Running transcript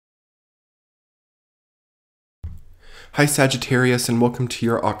Hi Sagittarius, and welcome to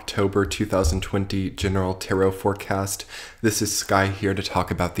your October 2020 General Tarot Forecast. This is Sky here to talk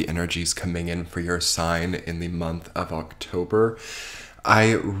about the energies coming in for your sign in the month of October.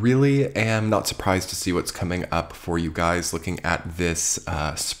 I really am not surprised to see what's coming up for you guys looking at this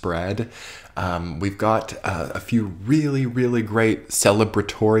spread. We've got a few really great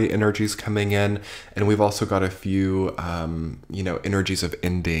celebratory energies coming in, and we've also got a few, energies of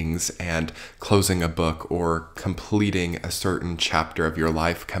endings and closing a book or completing a certain chapter of your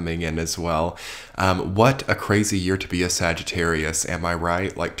life coming in as well. What a crazy year to be a Sagittarius, am I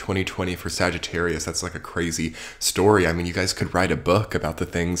right? Like 2020 for Sagittarius, that's like a crazy story. I mean, you guys could write a book about the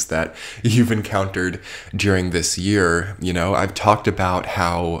things that you've encountered during this year. You know, I've talked about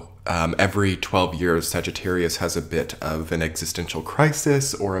how every 12 years, Sagittarius has a bit of an existential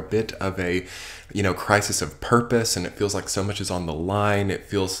crisis or a bit of a, crisis of purpose, and it feels like so much is on the line. It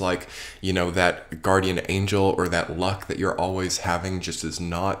feels like, that guardian angel or that luck that you're always having just is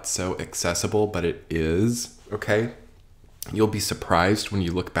not so accessible, but it is, okay? You'll be surprised when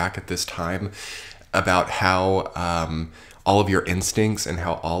you look back at this time about how all of your instincts and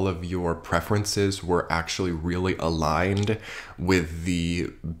how all of your preferences were actually really aligned with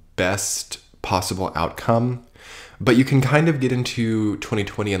the best possible outcome. But you can kind of get into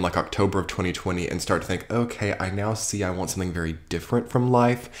 2020 and like October of 2020 and start to think, okay, I now see I want something very different from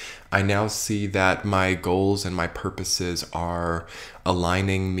life. I now see that my goals and my purposes are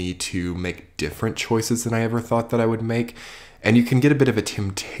aligning me to make different choices than I ever thought that I would make. And you can get a bit of a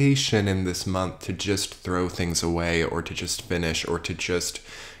temptation in this month to just throw things away or to just finish or to just,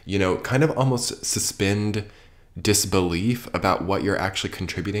 kind of almost suspend disbelief about what you're actually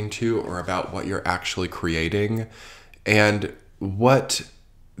contributing to or about what you're actually creating. And what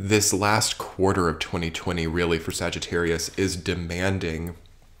this last quarter of 2020 really for Sagittarius is demanding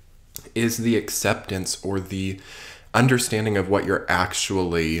is the acceptance or the understanding of what you're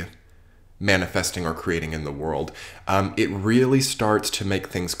actually manifesting or creating in the world. It really starts to make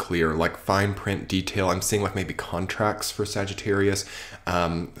things clear, like fine print detail. I'm seeing like maybe contracts for Sagittarius,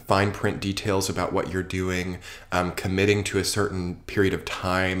 fine print details about what you're doing, committing to a certain period of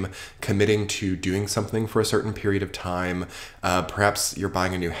time, committing to doing something for a certain period of time. Perhaps you're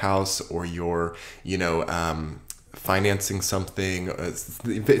buying a new house or you're, financing something.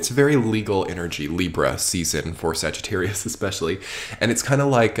 It's very legal energy, Libra season for Sagittarius especially. And it's kind of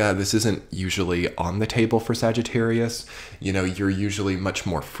like this isn't usually on the table for Sagittarius. You're usually much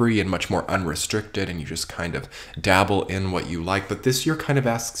more free and much more unrestricted, and you just kind of dabble in what you like. But this year kind of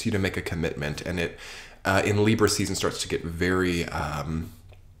asks you to make a commitment, and it in Libra season starts to get very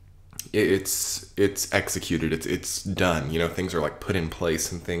it's executed, it's done. Things are like put in place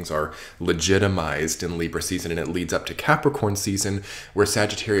and things are legitimized in Libra season, and it leads up to Capricorn season where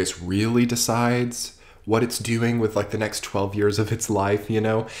Sagittarius really decides what it's doing with like the next 12 years of its life,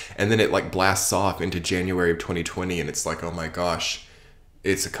 and then it like blasts off into January of 2020, and it's like, oh my gosh,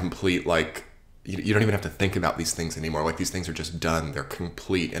 it's a complete like you don't even have to think about these things anymore. Like these things are just done. They're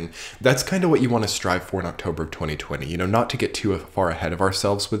complete. And that's kind of what you want to strive for in October of 2020. Not to get too far ahead of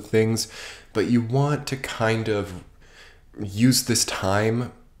ourselves with things, but you want to kind of use this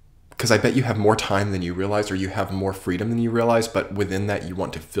time, because I bet you have more time than you realize, or you have more freedom than you realize, but within that you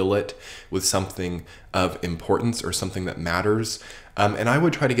want to fill it with something of importance or something that matters. And I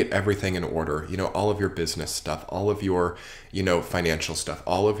would try to get everything in order, all of your business stuff, all of your, financial stuff,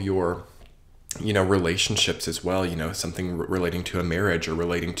 all of your relationships as well, something relating to a marriage or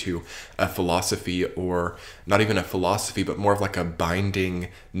relating to a philosophy, or not even a philosophy, but more of like a binding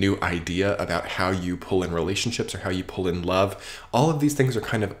new idea about how you pull in relationships or how you pull in love. All of these things are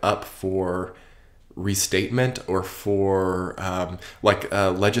kind of up for restatement or for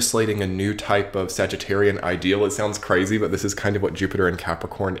legislating a new type of Sagittarian ideal. It sounds crazy, but this is kind of what Jupiter in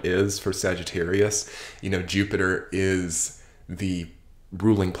Capricorn is for Sagittarius. Jupiter is the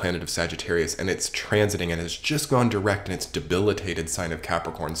ruling planet of Sagittarius, and it's transiting and has just gone direct in its debilitated sign of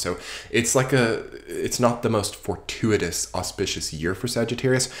Capricorn. So it's like it's not the most fortuitous, auspicious year for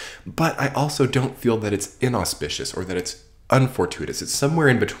Sagittarius, but I also don't feel that it's inauspicious or that it's unfortuitous. It's somewhere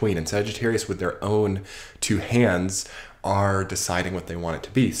in between, and Sagittarius with their own two hands are deciding what they want it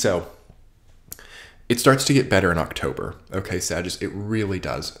to be. So it starts to get better in October, okay, Sagittarius? It really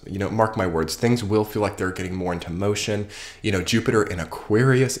does. Mark my words, things will feel like they're getting more into motion. Jupiter in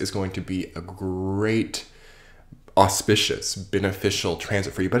Aquarius is going to be a great, auspicious, beneficial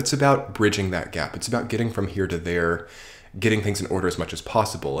transit for you, but it's about bridging that gap. It's about getting from here to there, getting things in order as much as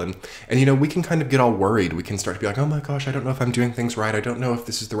possible. And we can kind of get all worried. We can start to be like, oh my gosh, I don't know if I'm doing things right. I don't know if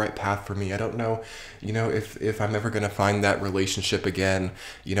this is the right path for me. I don't know, if I'm ever going to find that relationship again.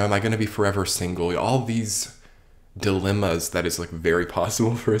 Am I going to be forever single? All these dilemmas that is like very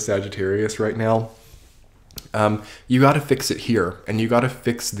possible for a Sagittarius right now. You got to fix it here, and you got to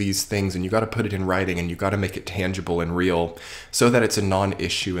fix these things, and you got to put it in writing, and you got to make it tangible and real so that it's a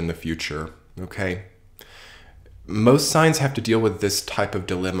non-issue in the future. Okay. Most signs have to deal with this type of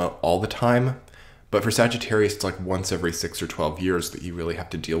dilemma all the time, but for Sagittarius, it's like once every 6 or 12 years that you really have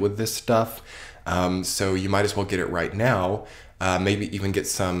to deal with this stuff. So you might as well get it right now. Maybe even get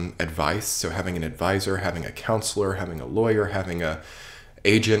some advice. So having an advisor, having a counselor, having a lawyer, having a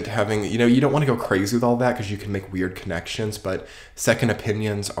agent, having, you don't want to go crazy with all that because you can make weird connections, but second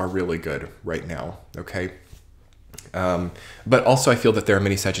opinions are really good right now. Okay. But also I feel that there are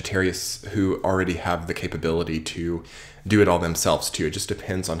many Sagittarius who already have the capability to do it all themselves too. It just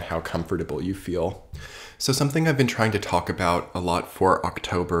depends on how comfortable you feel. So something I've been trying to talk about a lot for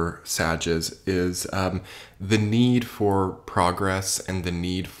October Sages is the need for progress and the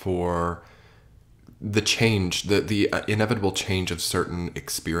need for the change, the inevitable change of certain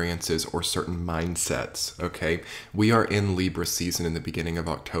experiences or certain mindsets, okay? We are in Libra season in the beginning of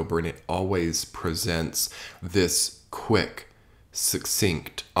October, and it always presents this quick,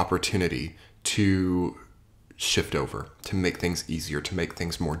 succinct opportunity to shift over, to make things easier, to make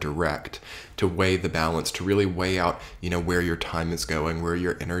things more direct, to weigh the balance, to really weigh out, where your time is going, where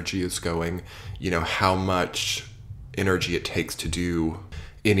your energy is going, how much energy it takes to do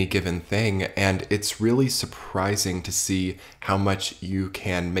any given thing. And it's really surprising to see how much you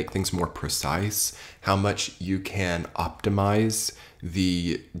can make things more precise, how much you can optimize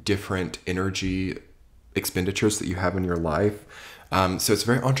the different energy expenditures that you have in your life. So it's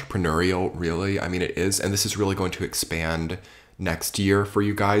very entrepreneurial, really. I mean, it is. And this is really going to expand next year for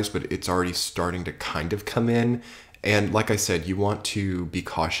you guys, but it's already starting to kind of come in. And like I said, you want to be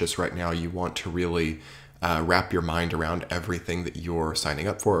cautious right now. You want to really wrap your mind around everything that you're signing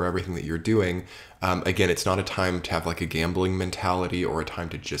up for or everything that you're doing. Again, it's not a time to have like a gambling mentality or a time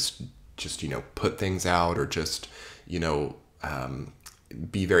to just put things out or just,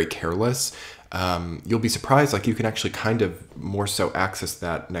 be very careless. You'll be surprised, like you can actually kind of more so access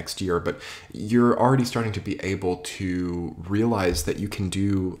that next year, but you're already starting to be able to realize that you can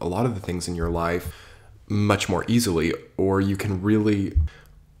do a lot of the things in your life much more easily, or you can really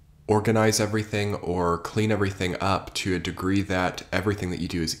organize everything or clean everything up to a degree that everything that you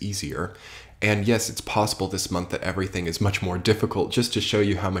do is easier. And yes, it's possible this month that everything is much more difficult, just to show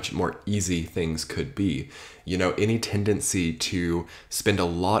you how much more easy things could be. Any tendency to spend a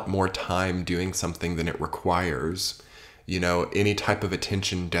lot more time doing something than it requires, any type of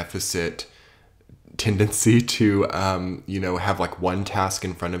attention deficit tendency to, have like one task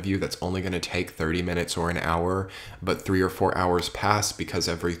in front of you that's only going to take 30 minutes or an hour, but 3 or 4 hours pass because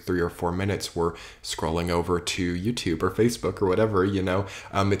every 3 or 4 minutes we're scrolling over to YouTube or Facebook or whatever,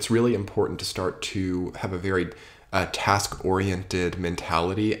 it's really important to start to have a very task-oriented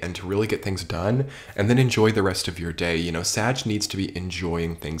mentality and to really get things done and then enjoy the rest of your day. Sag needs to be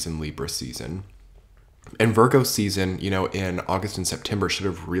enjoying things in Libra season. And Virgo season, in August and September should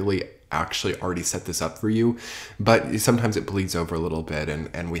have really actually already set this up for you, but sometimes it bleeds over a little bit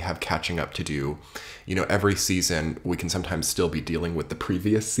and we have catching up to do. Every season we can sometimes still be dealing with the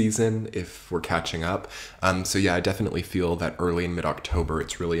previous season if we're catching up. So yeah, I definitely feel that early and mid-October,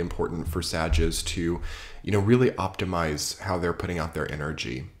 it's really important for Sages to, really optimize how they're putting out their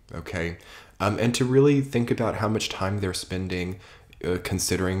energy, okay? And to really think about how much time they're spending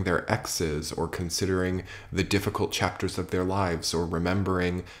considering their exes or considering the difficult chapters of their lives or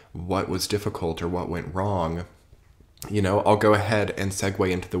remembering what was difficult or what went wrong. I'll go ahead and segue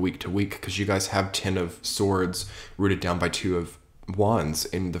into the week to week because you guys have 10 of Swords rooted down by 2 of Wands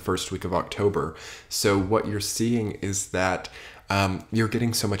in the first week of October. So what you're seeing is that you're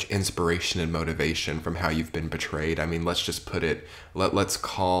getting so much inspiration and motivation from how you've been betrayed. I mean, let's just put it, let's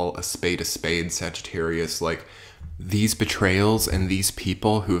call a spade, Sagittarius. Like, these betrayals and these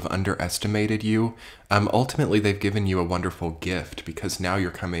people who have underestimated you, ultimately they've given you a wonderful gift because now you're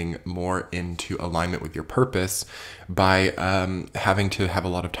coming more into alignment with your purpose by having to have a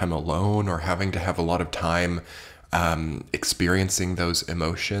lot of time alone or having to have a lot of time experiencing those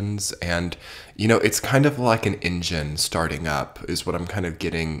emotions. And, it's kind of like an engine starting up is what I'm kind of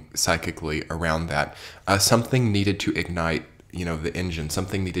getting psychically around that. Something needed to ignite the engine,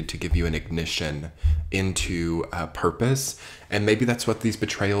 something needed to give you an ignition into purpose. And maybe that's what these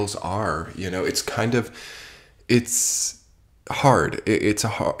betrayals are. It's hard. It's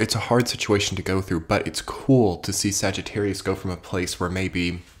a hard situation to go through, but it's cool to see Sagittarius go from a place where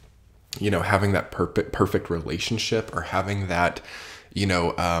maybe, having that perfect relationship or having that,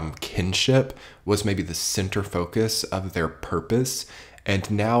 kinship was maybe the center focus of their purpose. And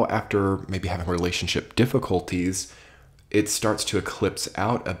now after maybe having relationship difficulties, it starts to eclipse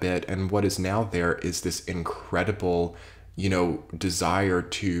out a bit. And what is now there is this incredible, desire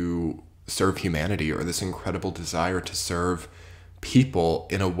to serve humanity, or this incredible desire to serve people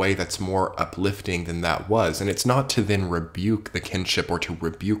in a way that's more uplifting than that was. And it's not to then rebuke the kinship or to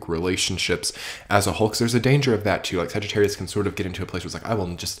rebuke relationships as a whole, because there's a danger of that too. Like Sagittarius can sort of get into a place where it's like, I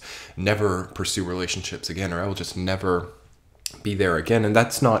will just never pursue relationships again, or I will just never be there again. And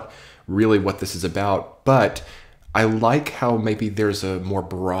that's not really what this is about. But I like how maybe there's a more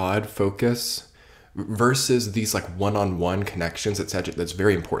broad focus versus these like one-on-one connections that's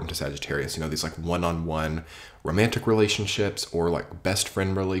very important to Sagittarius. These like one-on-one romantic relationships, or like best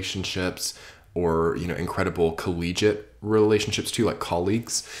friend relationships, or incredible collegiate relationships too, like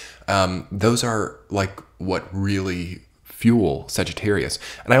colleagues. Those are like what really fuel Sagittarius.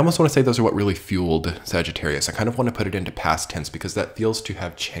 And I almost want to say those are what really fueled Sagittarius. I kind of want to put it into past tense because that feels to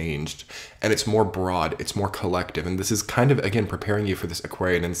have changed, and it's more broad, it's more collective. And this is kind of, again, preparing you for this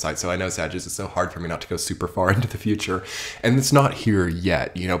Aquarian insight. So I know, Sagittarius, it's so hard for me not to go super far into the future, and it's not here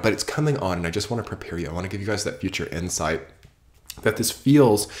yet, but it's coming on, and I just want to prepare you. I want to give you guys that future insight that this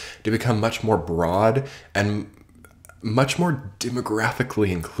feels to become much more broad and much more demographically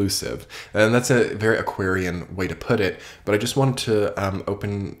inclusive. And that's a very Aquarian way to put it, but I just wanted to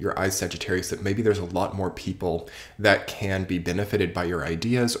open your eyes, Sagittarius, that maybe there's a lot more people that can be benefited by your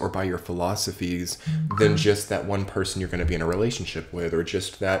ideas or by your philosophies than just that one person you're going to be in a relationship with, or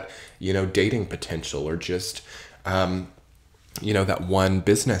just that, dating potential, or just, that one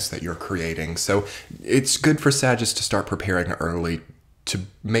business that you're creating. So it's good for Sagittarius to start preparing early to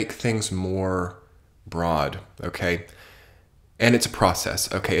make things more broad, okay? And it's a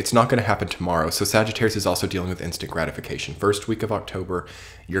process, okay? It's not going to happen tomorrow. So Sagittarius is also dealing with instant gratification. First week of October,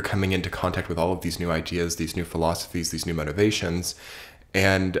 you're coming into contact with all of these new ideas, these new philosophies, these new motivations.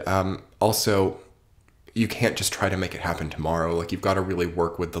 And also, you can't just try to make it happen tomorrow. Like, you've got to really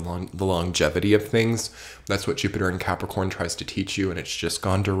work with the longevity of things. That's what Jupiter in Capricorn tries to teach you, and it's just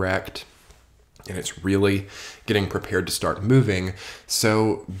gone direct. And it's really getting prepared to start moving.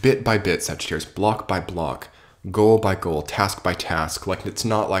 So bit by bit, Sagittarius, block by block, goal by goal, task by task. Like, it's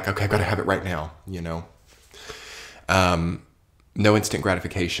not like, okay, I've got to have it right now, No instant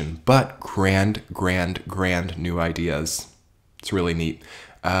gratification, but grand new ideas. It's really neat.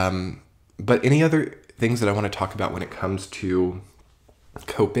 But any other things that I want to talk about when it comes to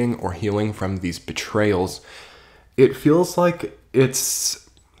coping or healing from these betrayals? It feels like it's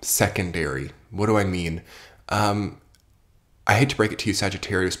secondary. What do I mean? I hate to break it to you,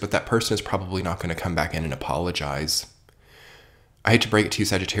 Sagittarius, but that person is probably not going to come back in and apologize. I hate to break it to you,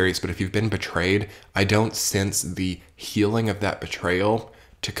 Sagittarius, but if you've been betrayed, I don't sense the healing of that betrayal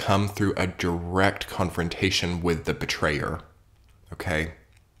to come through a direct confrontation with the betrayer. Okay?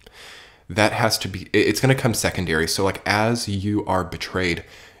 That has to be, it's going to come secondary. So like, as you are betrayed,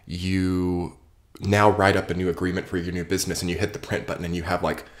 you now write up a new agreement for your new business, and you hit the print button, and you have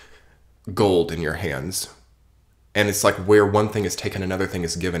like gold in your hands. And it's like, where one thing is taken, another thing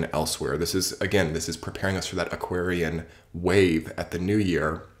is given elsewhere. This is preparing us for that Aquarian wave at the new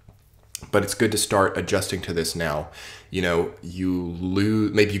year. But it's good to start adjusting to this now. Maybe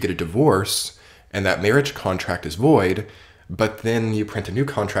you get a divorce and that marriage contract is void, but then you print a new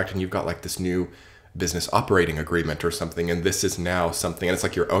contract and you've got like this new business operating agreement or something. And this is now something, and it's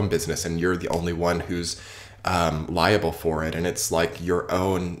like your own business, and you're the only one who's liable for it. And it's like your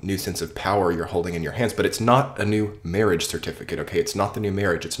own new sense of power you're holding in your hands, but it's not a new marriage certificate. Okay. It's not the new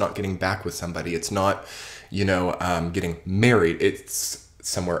marriage. It's not getting back with somebody. It's not, getting married. It's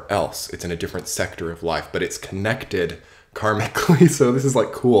somewhere else. It's in a different sector of life, but it's connected karmically. So this is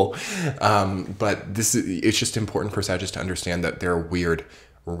like cool. But it's just important for Sagittarius to understand that there are weird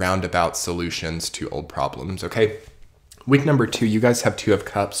roundabout solutions to old problems. Okay. Week number 2, you guys have 2 of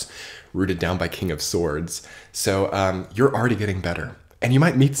Cups rooted down by King of Swords. So you're already getting better. And you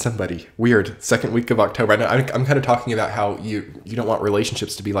might meet somebody. Weird. Second week of October. I know I'm kind of talking about how you don't want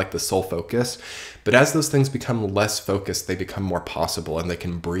relationships to be like the sole focus. But as those things become less focused, they become more possible and they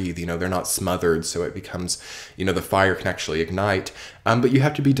can breathe. They're not smothered. So it becomes, the fire can actually ignite. But you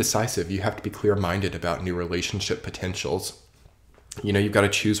have to be decisive. You have to be clear-minded about new relationship potentials. You've got to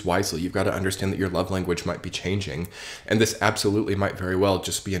choose wisely. You've got to understand that your love language might be changing. And this absolutely might very well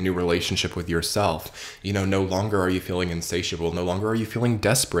just be a new relationship with yourself. No longer are you feeling insatiable. No longer are you feeling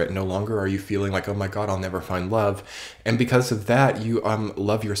desperate. No longer are you feeling like, oh my God, I'll never find love. And because of that, you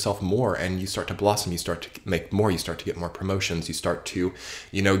love yourself more, and you start to blossom. You start to make more. You start to get more promotions. You start to,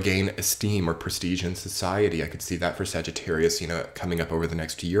 gain esteem or prestige in society. I could see that for Sagittarius, coming up over the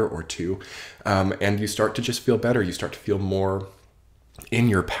next year or two. And you start to just feel better. You start to feel more in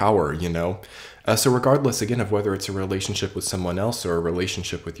your power, you know? So regardless, again, of whether it's a relationship with someone else or a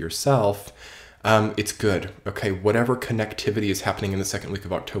relationship with yourself, it's good, okay? Whatever connectivity is happening in the second week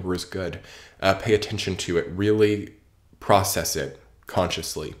of October is good. Pay attention to it. Really process it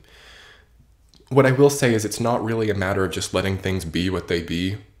consciously. What I will say is it's not really a matter of just letting things be what they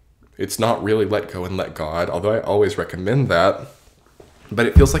be. It's not really let go and let God, although I always recommend that. But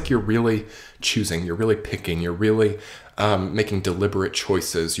it feels like you're really choosing, you're really picking, you're really making deliberate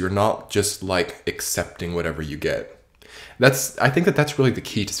choices. You're not just like accepting whatever you get. I think that's really the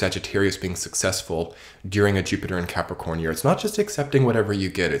key to Sagittarius being successful during a Jupiter and Capricorn year. It's not just accepting whatever you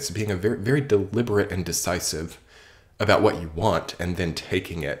get. It's being a very, very deliberate and decisive about what you want and then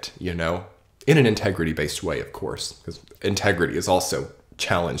taking it, you know, in an integrity-based way, of course, because integrity is also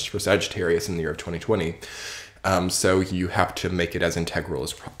challenged for Sagittarius in the year of 2020. So you have to make it as integral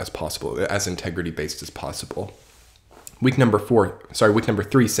as possible, as integrity-based as possible. Week number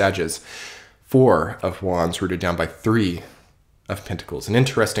 3, Sages. 4 of Wands rooted down by 3 of Pentacles. An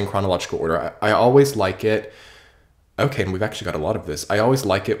interesting chronological order. I always like it. Okay, and we've actually got a lot of this. I always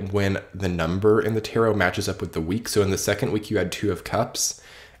like it when the number in the tarot matches up with the week. So in the second week, you had 2 of Cups.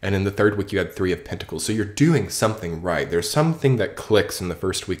 And in the third week, you had 3 of Pentacles. So you're doing something right. There's something that clicks in the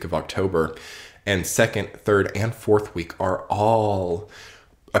first week of October. And second, third, and fourth week are all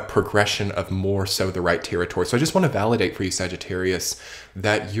a progression of more so the right territory. So I just want to validate for you, Sagittarius,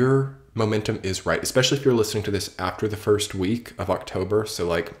 that your momentum is right, especially if you're listening to this after the first week of October. So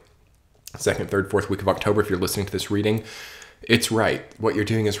like second, third, fourth week of October, if you're listening to this reading, it's right. What you're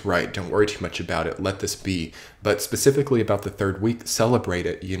doing is right. Don't worry too much about it. Let this be. But specifically about the third week, celebrate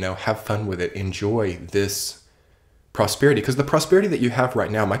it, you know, have fun with it. Enjoy this prosperity, because the prosperity that you have right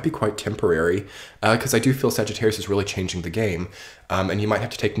now might be quite temporary, because I do feel Sagittarius is really changing the game, and you might have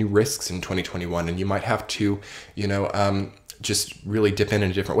to take new risks in 2021, and you might have to, you know, just really dip in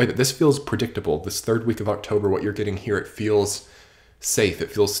a different way. But this feels predictable. This third week of October, what you're getting here, it feels safe,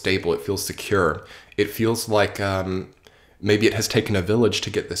 it feels stable, it feels secure. It feels like maybe it has taken a village to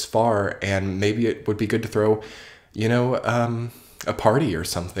get this far, and maybe it would be good to throw, you know, a party or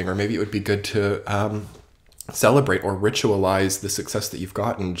something, or maybe it would be good to celebrate or ritualize the success that you've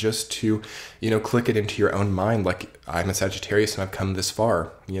gotten, just to, you know, click it into your own mind. Like, I'm a Sagittarius and I've come this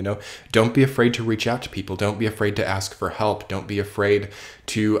far, you know. Don't be afraid to reach out to people. Don't be afraid to ask for help. Don't be afraid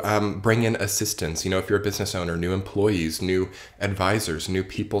to bring in assistance. You know, if you're a business owner, new employees, new advisors, new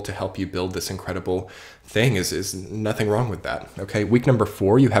people to help you build this incredible thing, is nothing wrong with that. Okay. Week number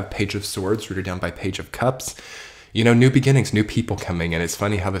 4, you have Page of Swords rooted down by Page of Cups. You know, new beginnings, new people coming in. It's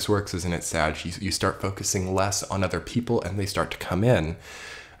funny how this works, isn't it, Sag? You start focusing less on other people and they start to come in.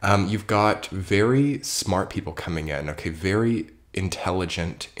 You've got very smart people coming in, okay? Very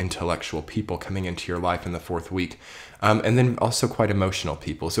intelligent, intellectual people coming into your life in the 4th week. And then also quite emotional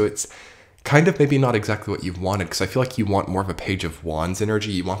people. So it's kind of maybe not exactly what you wanted, because I feel like you want more of a Page of Wands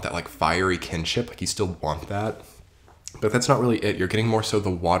energy. You want that like fiery kinship, like you still want that. But that's not really it. You're getting more so the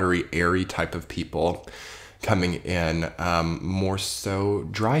watery, airy type of people coming in, more so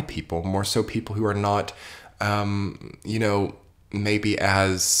dry people, more so people who are not, you know, maybe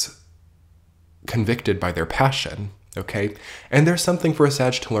as convicted by their passion, okay? And there's something for a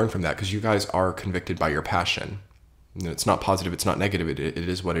Sag to learn from that, because you guys are convicted by your passion. You know, it's not positive, it's not negative, it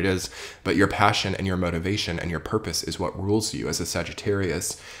is what it is, but your passion and your motivation and your purpose is what rules you as a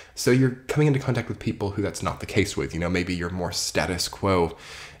Sagittarius. So you're coming into contact with people who that's not the case with. You know, maybe you're more status quo,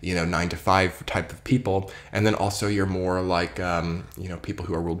 you know, 9 to 5 type of people. And then also you're more like, you know, people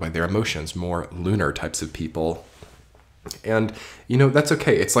who are ruled by their emotions, more lunar types of people. And, you know, that's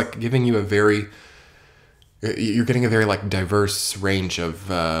okay. It's like giving you you're getting a very like diverse range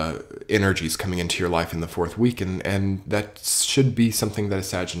of energies coming into your life in the 4th week. And that should be something that a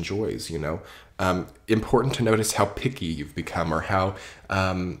Sag enjoys, you know. Important to notice how picky you've become, or how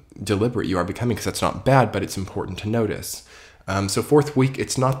deliberate you are becoming, because that's not bad, but it's important to notice. So 4th week,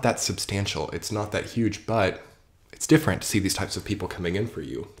 it's not that substantial. It's not that huge, but it's different to see these types of people coming in for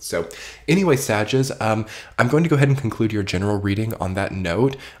you. So anyway, Sages, I'm going to go ahead and conclude your general reading on that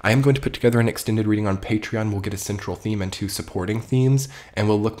note. I am going to put together an extended reading on Patreon. We'll get a central theme and 2 supporting themes, and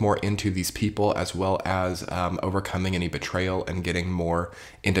we'll look more into these people, as well as overcoming any betrayal and getting more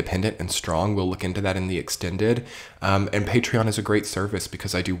independent and strong. We'll look into that in the extended. And Patreon is a great service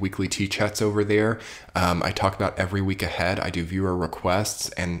because I do weekly tea chats over there. I talk about every week ahead. I do viewer requests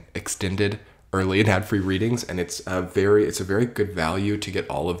and extended early and ad-free readings, and it's a very good value to get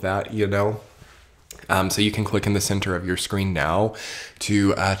all of that, you know. So you can click in the center of your screen now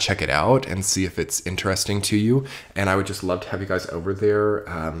to check it out and see if it's interesting to you. And I would just love to have you guys over there.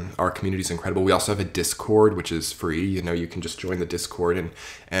 Our community is incredible. We also have a Discord, which is free. You know, you can just join the Discord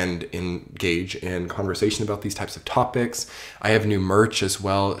and engage in conversation about these types of topics. I have new merch as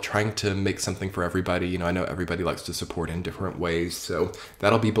well, trying to make something for everybody. You know, I know everybody likes to support in different ways, so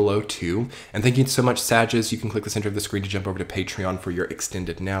that'll be below too. And thank you so much, Sages. You can click the center of the screen to jump over to Patreon for your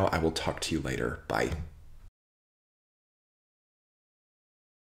extended now. I will talk to you later. Bye.